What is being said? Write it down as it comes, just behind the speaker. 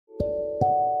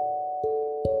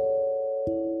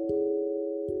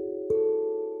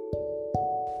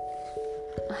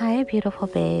Hi, beautiful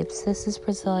babes. This is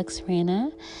Priscilla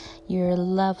Xrena, your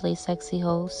lovely, sexy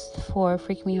host for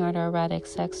Freak Me Hard Erotic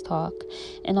Sex Talk.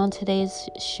 And on today's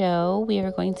show, we are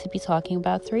going to be talking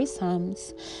about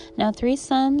threesomes. Now,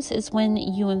 threesomes is when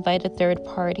you invite a third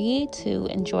party to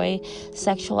enjoy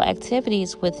sexual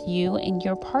activities with you and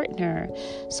your partner.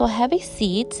 So have a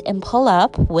seat and pull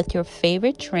up with your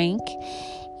favorite drink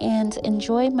and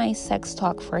enjoy my sex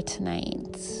talk for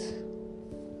tonight.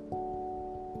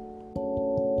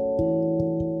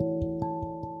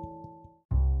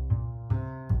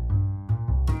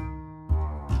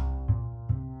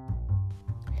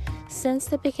 Since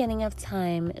the beginning of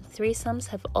time, threesomes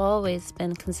have always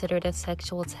been considered a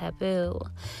sexual taboo.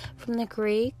 From the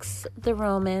Greeks, the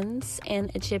Romans,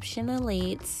 and Egyptian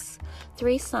elites,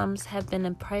 threesomes have been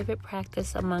a private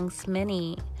practice amongst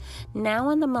many.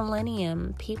 Now in the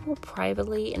millennium, people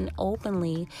privately and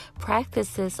openly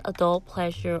practice this adult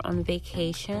pleasure on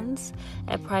vacations,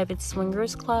 at private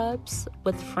swingers clubs,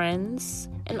 with friends,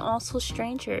 and also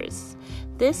strangers.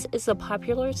 This is a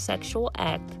popular sexual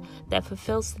act that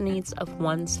fulfills the needs of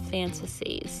one's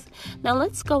fantasies. Now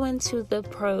let's go into the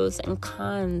pros and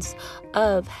cons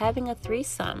of having a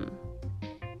threesome.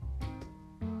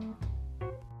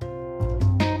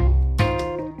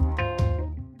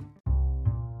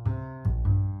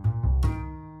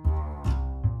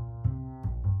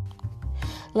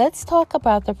 Let's talk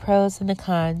about the pros and the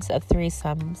cons of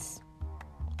threesomes.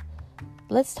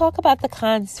 Let's talk about the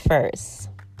cons first.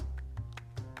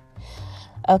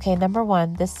 Okay, number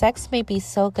one, the sex may be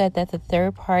so good that the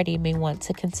third party may want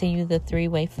to continue the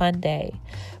three-way fun day.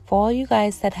 For all you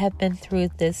guys that have been through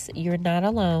this, you're not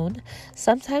alone.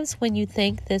 Sometimes when you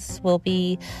think this will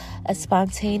be a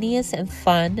spontaneous and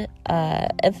fun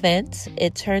event,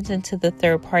 it turns into the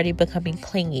third party becoming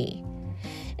clingy.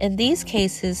 In these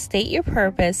cases, state your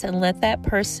purpose and let that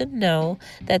person know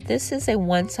that this is a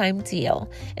one-time deal.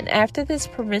 And after this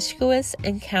promiscuous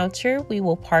encounter, we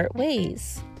will part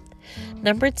ways.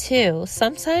 Number two,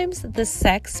 sometimes the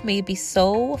sex may be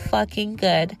so fucking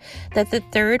good that the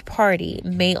third party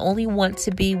may only want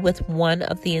to be with one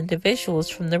of the individuals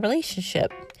from the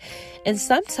relationship. And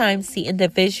sometimes the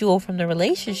individual from the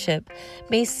relationship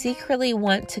may secretly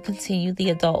want to continue the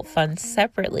adult fun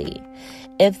separately.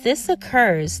 If this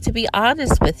occurs, to be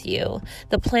honest with you,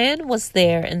 the plan was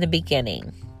there in the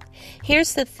beginning.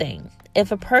 Here's the thing.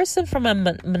 If a person from a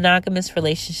monogamous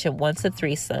relationship wants a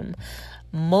threesome,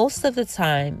 most of the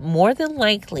time, more than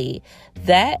likely,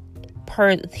 that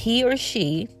he or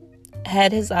she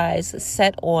had his eyes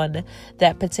set on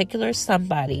that particular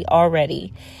somebody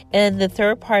already, and the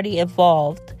third party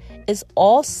involved is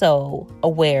also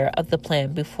aware of the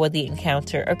plan before the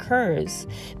encounter occurs,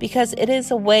 because it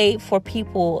is a way for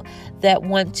people that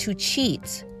want to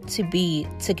cheat to be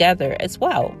together as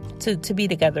well, to be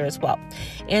together as well.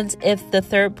 And if the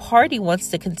third party wants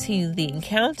to continue the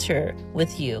encounter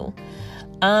with you,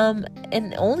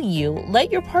 and only you,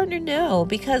 let your partner know,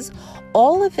 because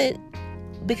all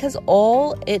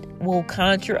it will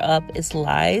conjure up is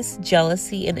lies,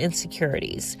 jealousy, and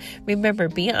insecurities. Remember,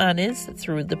 be honest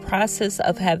through the process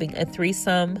of having a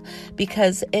threesome,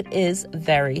 because it is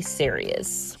very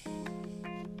serious.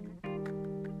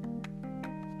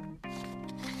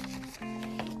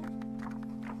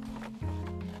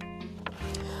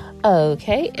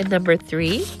 Okay, and number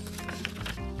three,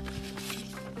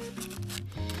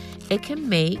 it can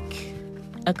make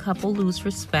a couple lose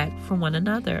respect for one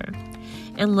another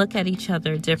and look at each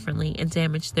other differently and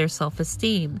damage their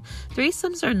self-esteem.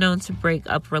 Threesomes are known to break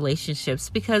up relationships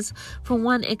because, for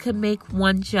one, it could make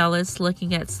one jealous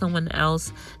looking at someone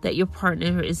else that your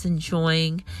partner is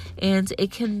enjoying, and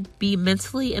it can be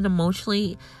mentally and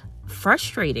emotionally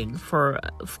frustrating for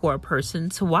a person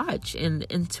to watch and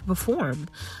to perform.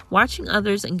 Watching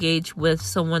others engage with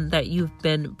someone that you've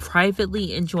been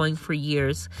privately enjoying for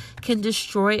years can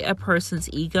destroy a person's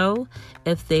ego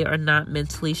if they are not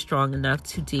mentally strong enough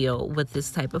to deal with this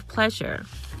type of pleasure.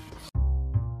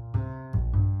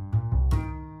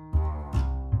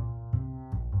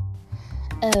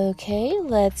 Okay,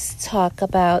 let's talk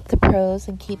about the pros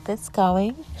and keep this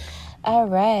going. All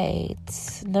right,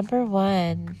 number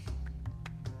one,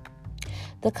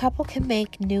 the couple can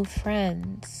make new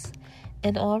friends.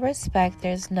 In all respect,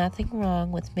 there's nothing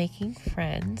wrong with making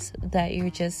friends that you're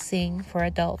just seeing for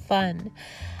adult fun.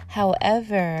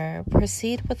 However,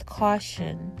 proceed with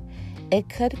caution. It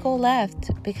could go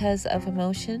left because of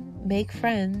emotion. Make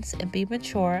friends and be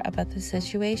mature about the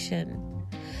situation.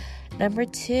 Number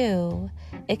two,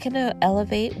 it can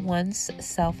elevate one's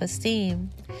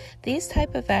self-esteem. These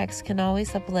type of acts can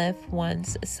always uplift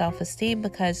one's self-esteem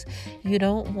because you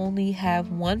don't only have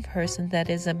one person that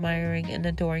is admiring and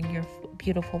adoring your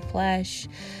beautiful flesh.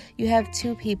 You have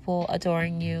two people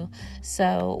adoring you.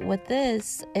 So with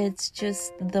this, it's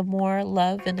just the more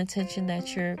love and attention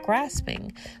that you're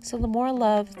grasping. So the more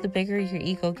love, the bigger your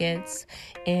ego gets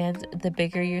and the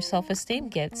bigger your self-esteem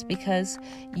gets, because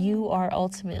you are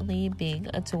ultimately being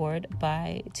adored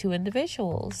by two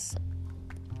individuals.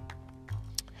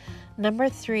 Number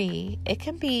 3, it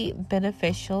can be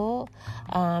beneficial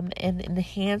in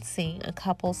enhancing a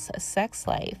couple's sex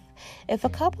life. If a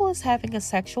couple is having a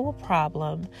sexual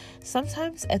problem,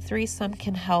 sometimes a threesome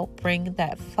can help bring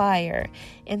that fire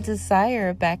and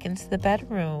desire back into the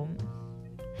bedroom.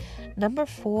 Number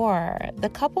 4, the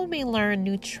couple may learn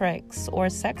new tricks or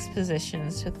sex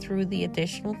positions through the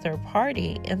additional third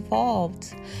party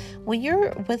involved. When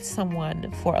you're with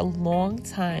someone for a long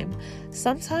time,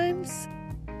 sometimes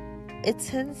it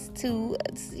tends to,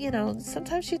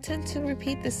 sometimes you tend to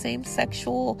repeat the same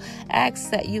sexual acts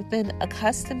that you've been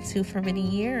accustomed to for many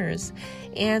years.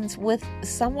 And with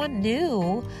someone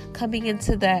new coming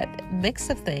into that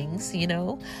mix of things,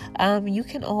 you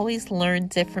can always learn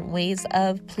different ways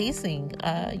of pleasing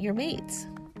your mates.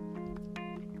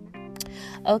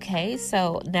 Okay,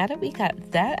 so now that we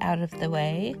got that out of the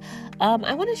way,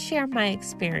 I want to share my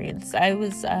experience. I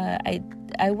was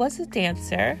a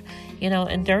dancer,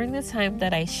 and during the time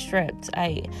that I stripped,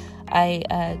 I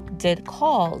did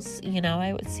calls.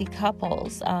 I would see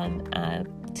couples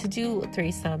to do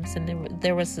threesomes, and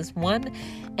there was this one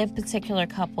in particular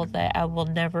couple that I will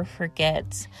never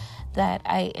forget that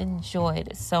I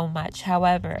enjoyed so much.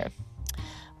 However,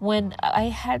 when I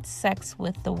had sex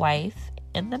with the wife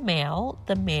and the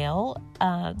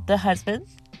husband,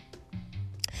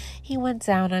 he went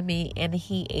down on me and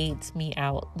he ate me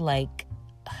out like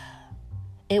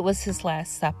it was his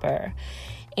last supper.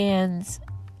 And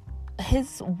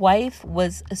his wife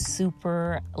was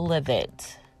super livid.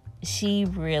 She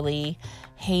really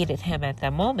hated him at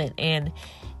that moment, and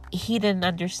he didn't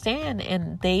understand,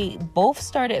 and they both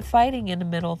started fighting in the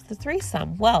middle of the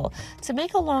threesome. Well, to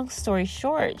make a long story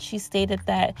short, she stated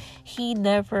that they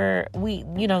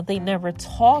never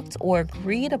talked or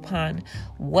agreed upon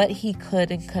what he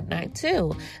could and could not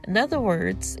do. In other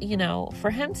words,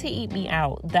 for him to eat me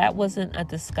out, that wasn't a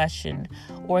discussion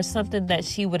or something that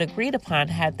she would agreed upon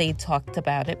had they talked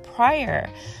about it prior.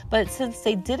 But since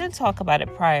they didn't talk about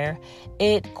it prior,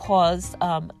 it caused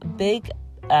big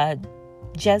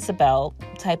Jezebel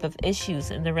type of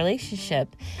issues in the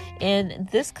relationship. And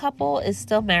this couple is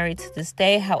still married to this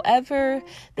day. However,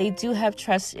 they do have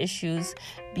trust issues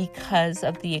because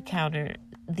of the encounter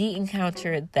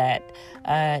that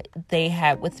they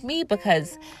had with me,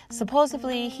 because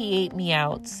supposedly he ate me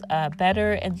out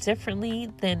better and differently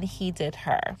than he did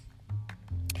her.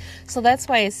 So that's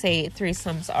why I say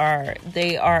threesomes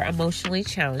are emotionally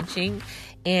challenging,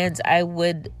 and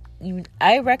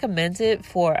I recommend it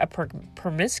for a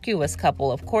promiscuous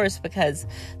couple, of course, because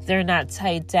they're not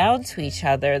tied down to each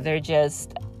other. They're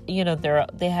just,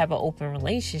 they have an open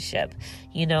relationship.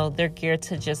 They're geared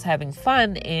to just having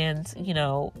fun, and,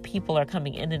 people are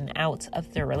coming in and out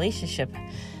of their relationship.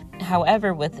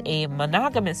 However, with a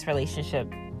monogamous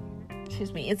relationship,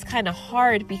 it's kind of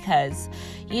hard because,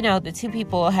 the two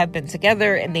people have been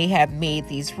together and they have made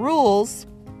these rules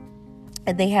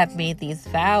and they have made these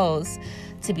vows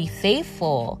to be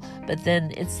faithful, but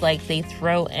then it's like they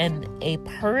throw in a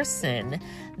person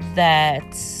that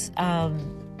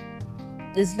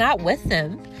is not with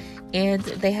them, and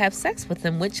they have sex with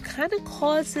them, which kind of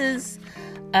causes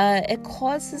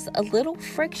a little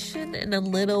friction and a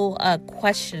little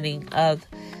questioning of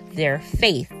their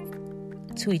faith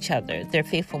to each other, their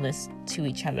faithfulness to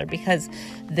each other, because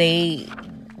they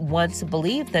want to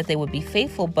believe that they would be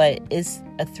faithful, but is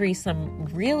a threesome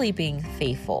really being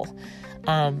faithful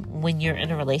when you're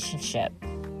in a relationship?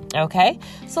 Okay,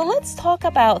 so let's talk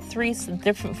about four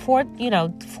different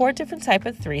type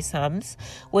of threesomes,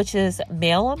 which is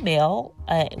male on male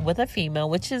with a female,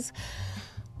 which is,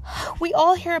 we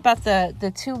all hear about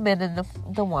the two men and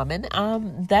the woman.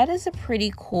 That is a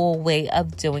pretty cool way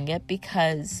of doing it,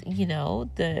 because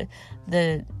the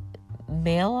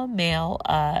male on male,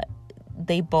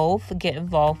 they both get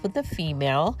involved with the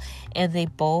female and they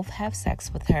both have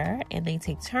sex with her and they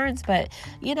take turns. But,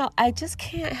 I just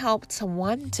can't help to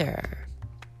wonder.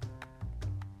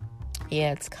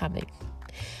 Yeah, it's coming.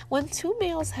 When two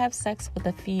males have sex with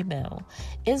a female,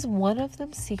 is one of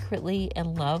them secretly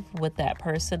in love with that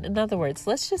person? In other words,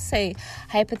 let's just say,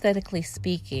 hypothetically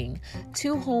speaking,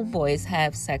 two homeboys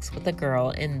have sex with a girl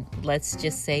in, let's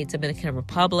just say, Dominican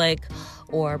Republic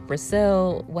or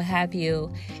Brazil, what have you.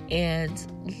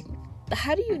 And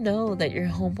how do you know that your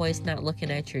homeboy's not looking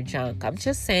at your junk? I'm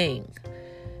just saying.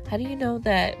 How do you know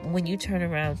that when you turn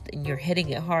around and you're hitting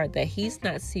it hard, that he's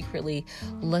not secretly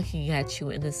looking at you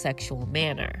in a sexual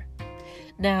manner?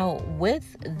 Now,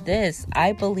 with this,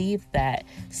 I believe that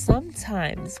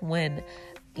sometimes when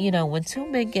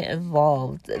two men get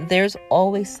involved, there's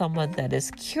always someone that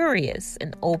is curious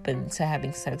and open to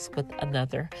having sex with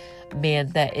another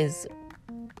man that is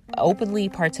openly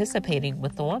participating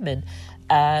with the woman.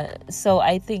 So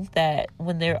I think that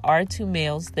when there are two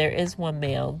males, there is one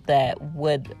male that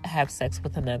would have sex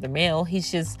with another male.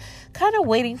 He's just kind of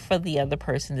waiting for the other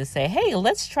person to say, hey,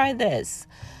 let's try this.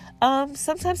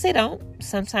 Sometimes they don't.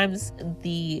 Sometimes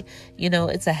it's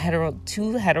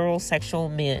two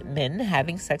heterosexual men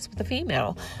having sex with a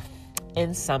female.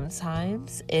 And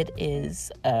sometimes it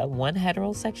is one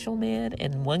heterosexual man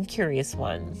and one curious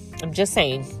one. I'm just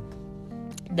saying.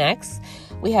 Next,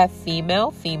 we have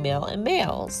female, and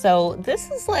male. So this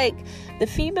is like the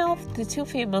two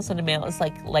females and a male is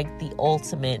like the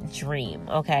ultimate dream,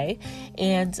 okay?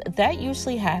 And that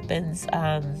usually happens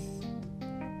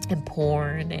in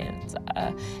porn, and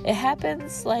it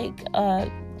happens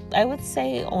I would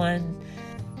say on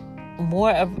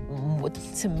more of,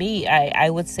 to me, I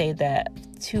would say that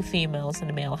two females and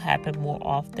a male happen more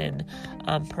often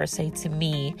per se to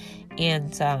me.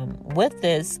 And with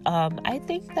this, I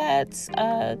think that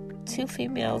two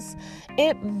females,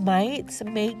 it might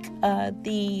make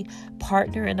the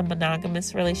partner in a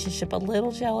monogamous relationship a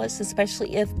little jealous,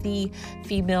 especially if the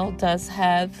female does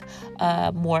have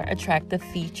more attractive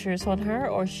features on her,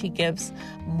 or she gives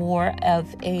more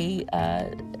of a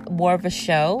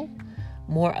show,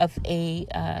 more of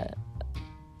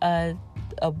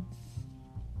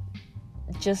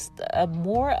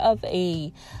more of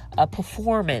a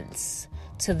performance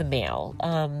to the male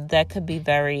that could be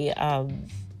very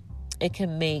it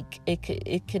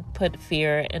could put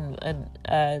fear in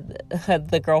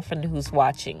the girlfriend who's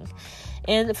watching.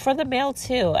 And for the male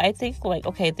too, I think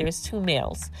okay, there's two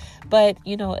males, but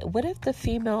what if the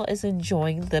female is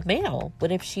enjoying the male?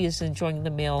 What if she is enjoying the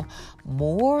male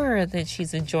more than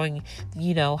she's enjoying,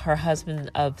 her husband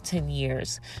of 10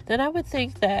 years? Then I would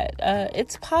think that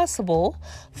it's possible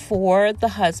for the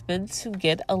husband to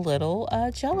get a little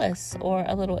jealous or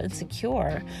a little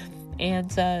insecure.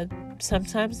 And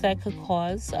sometimes that could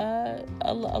cause a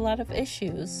lot of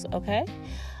issues, okay?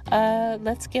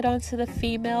 Let's get on to the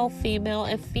female,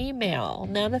 and female.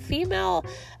 Now, the female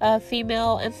and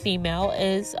female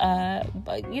is,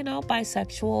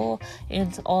 bisexual,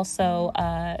 and also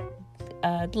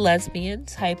lesbian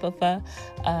type of a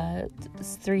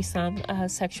threesome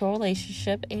sexual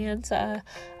relationship, and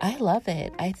I love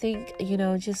it. I think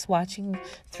just watching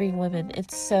three women,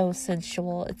 it's so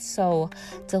sensual, it's so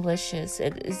delicious.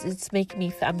 It's making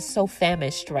me, I'm so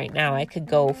famished right now. I could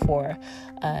go for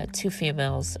two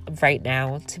females right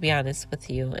now, to be honest with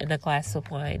you, and a glass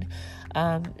of wine.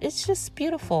 It's just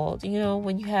beautiful,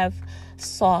 when you have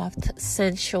soft,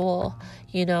 sensual,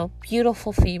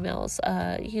 beautiful females,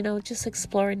 just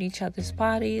exploring each other's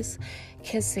bodies,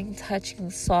 kissing,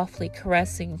 touching, softly,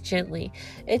 caressing, gently.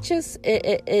 It's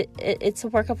a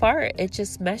work of art. It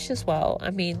just meshes well.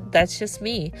 I mean, that's just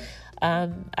me.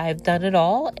 I've done it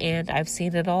all, and I've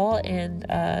seen it all, and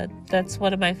that's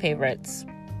one of my favorites.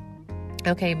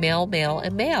 Okay, male,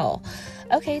 and male.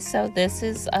 Okay, so this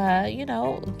is,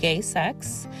 gay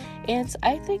sex. And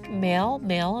I think male,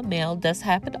 and male does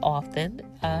happen often.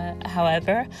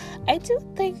 However, I do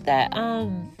think that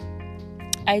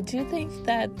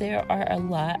there are a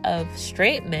lot of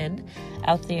straight men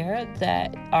out there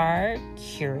that are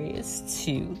curious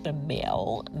to the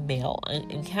male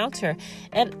encounter.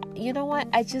 And you know what?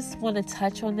 I just want to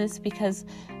touch on this because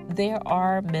there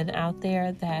are men out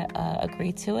there that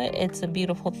agree to it. It's a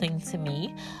beautiful thing to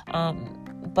me.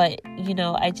 But,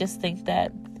 I just think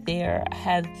that there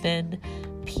have been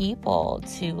people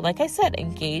to, like I said,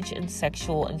 engage in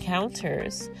sexual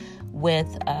encounters with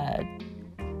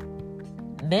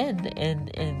men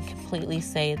and completely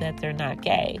say that they're not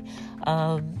gay.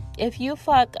 If you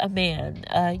fuck a man,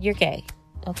 you're gay,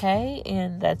 okay?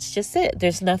 And that's just it.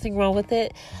 There's nothing wrong with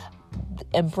it.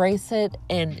 Embrace it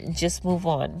and just move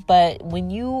on. But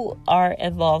when you are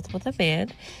involved with a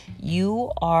man,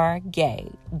 you are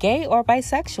gay or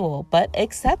bisexual, but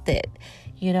accept it.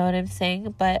 You know what I'm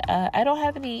saying? But I don't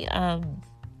have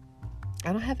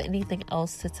anything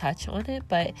else to touch on it,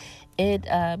 but it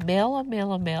male on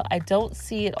male. I don't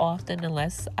see it often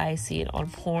unless I see it on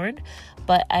porn,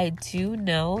 but I do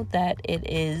know that it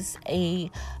is an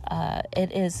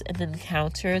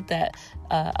encounter that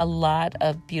a lot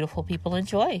of beautiful people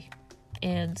enjoy.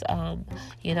 And,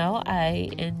 I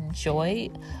enjoy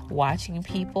watching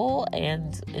people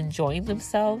and enjoying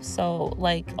themselves. So,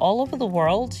 like, all over the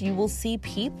world, you will see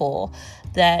people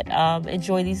that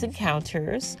enjoy these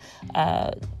encounters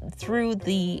through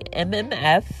the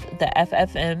MMF, the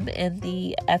FFM, and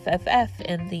the FFF,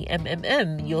 and the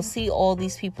MMM. You'll see all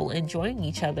these people enjoying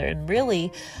each other. And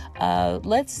really,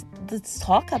 let's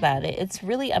talk about it. It's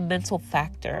really a mental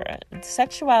factor.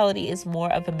 Sexuality is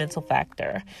more of a mental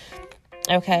factor.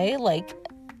 Okay? Like,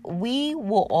 we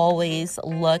will always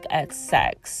look at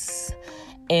sex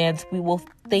and we will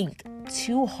think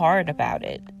too hard about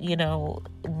it.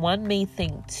 One may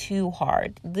think too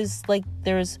hard.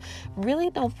 There's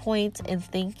really no point in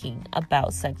thinking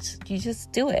about sex. You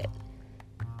just do it.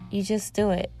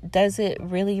 Does it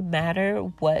really matter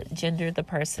what gender the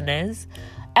person is?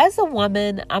 As a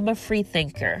woman, I'm a free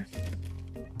thinker.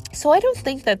 So I don't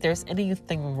think that there's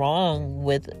anything wrong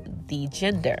with the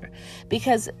gender,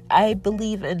 because I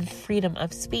believe in freedom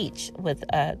of speech with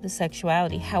the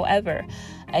sexuality. However,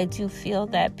 I do feel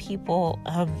that people,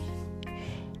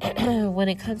 when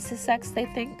it comes to sex, they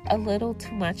think a little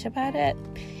too much about it.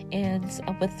 And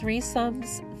with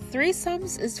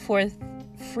threesomes is for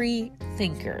free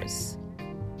thinkers.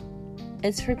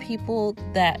 It's for people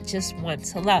that just want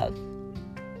to love,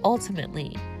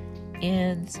 ultimately.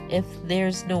 And if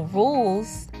there's no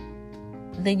rules,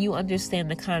 then you understand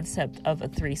the concept of a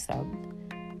threesome.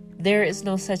 There is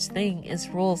no such thing as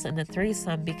rules in a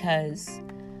threesome, because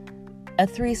a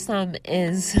threesome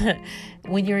is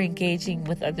when you're engaging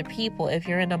with other people. If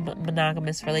you're in a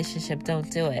monogamous relationship,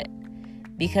 don't do it.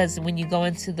 Because when you go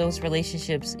into those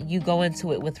relationships, you go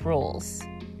into it with rules.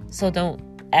 So don't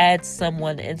add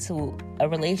someone into a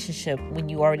relationship when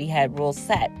you already had rules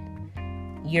set.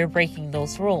 You're breaking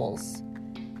those rules.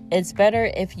 It's better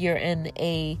if you're in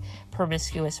a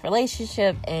promiscuous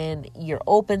relationship and you're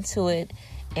open to it,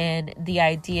 and the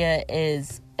idea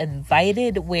is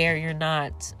invited, where you're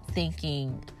not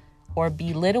thinking or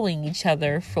belittling each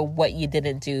other for what you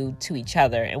didn't do to each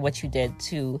other and what you did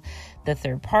to the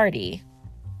third party.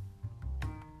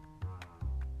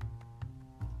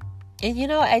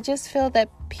 And I just feel that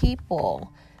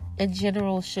people in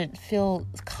general should feel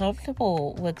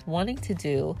comfortable with wanting to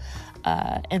do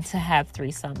and to have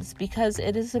threesomes, because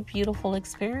it is a beautiful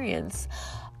experience.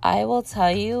 I will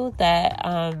tell you that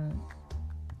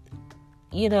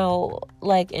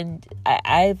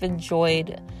I've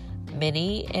enjoyed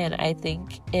many, and I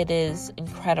think it is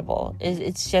incredible.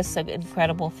 It's just an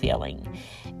incredible feeling.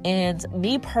 And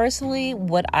me personally,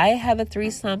 would I have a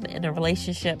threesome in a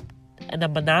relationship, in a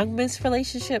monogamous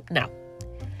relationship? No.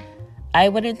 I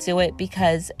wouldn't do it,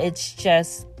 because it's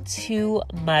just too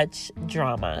much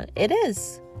drama. It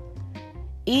is.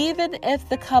 Even if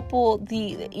the couple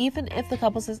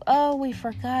says, "Oh, we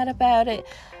forgot about it.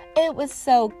 It was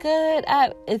so good."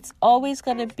 It's always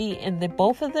going to be in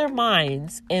both of their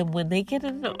minds. And when they get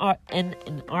in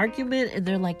an argument and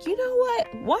they're like, "You know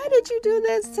what? Why did you do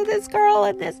this to this girl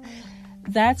and this?"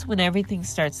 That's when everything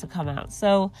starts to come out.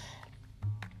 So,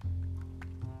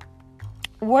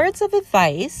 words of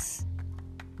advice: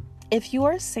 if you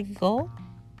are single,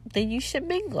 then you should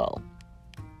mingle.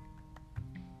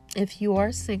 If you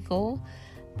are single,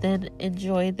 then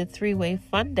enjoy the three-way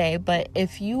fun day. But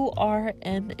if you are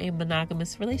in a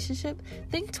monogamous relationship,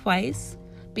 think twice,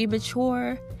 be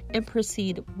mature, and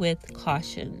proceed with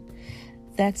caution.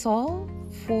 That's all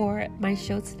for my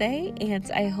show today, and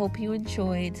I hope you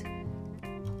enjoyed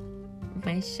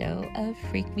my show of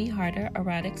Freak Me Harder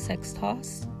Erotic Sex Talk.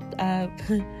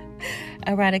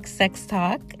 Erotic Sex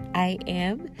Talk. I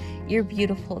am your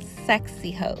beautiful,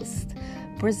 sexy host,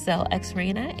 Brazil X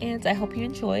Reina, and I hope you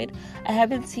enjoyed. I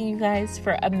haven't seen you guys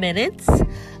for a minute.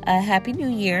 Happy New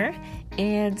Year.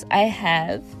 And I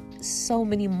have so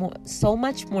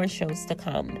much more shows to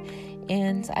come,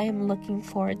 and I am looking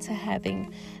forward to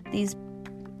having these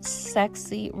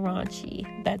sexy, raunchy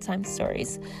bedtime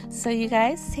stories. So you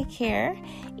guys take care,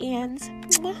 and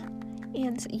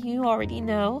you already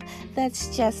know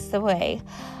that's just the way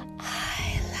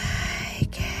I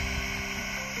like it.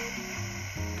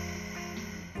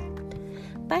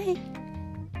 Bye.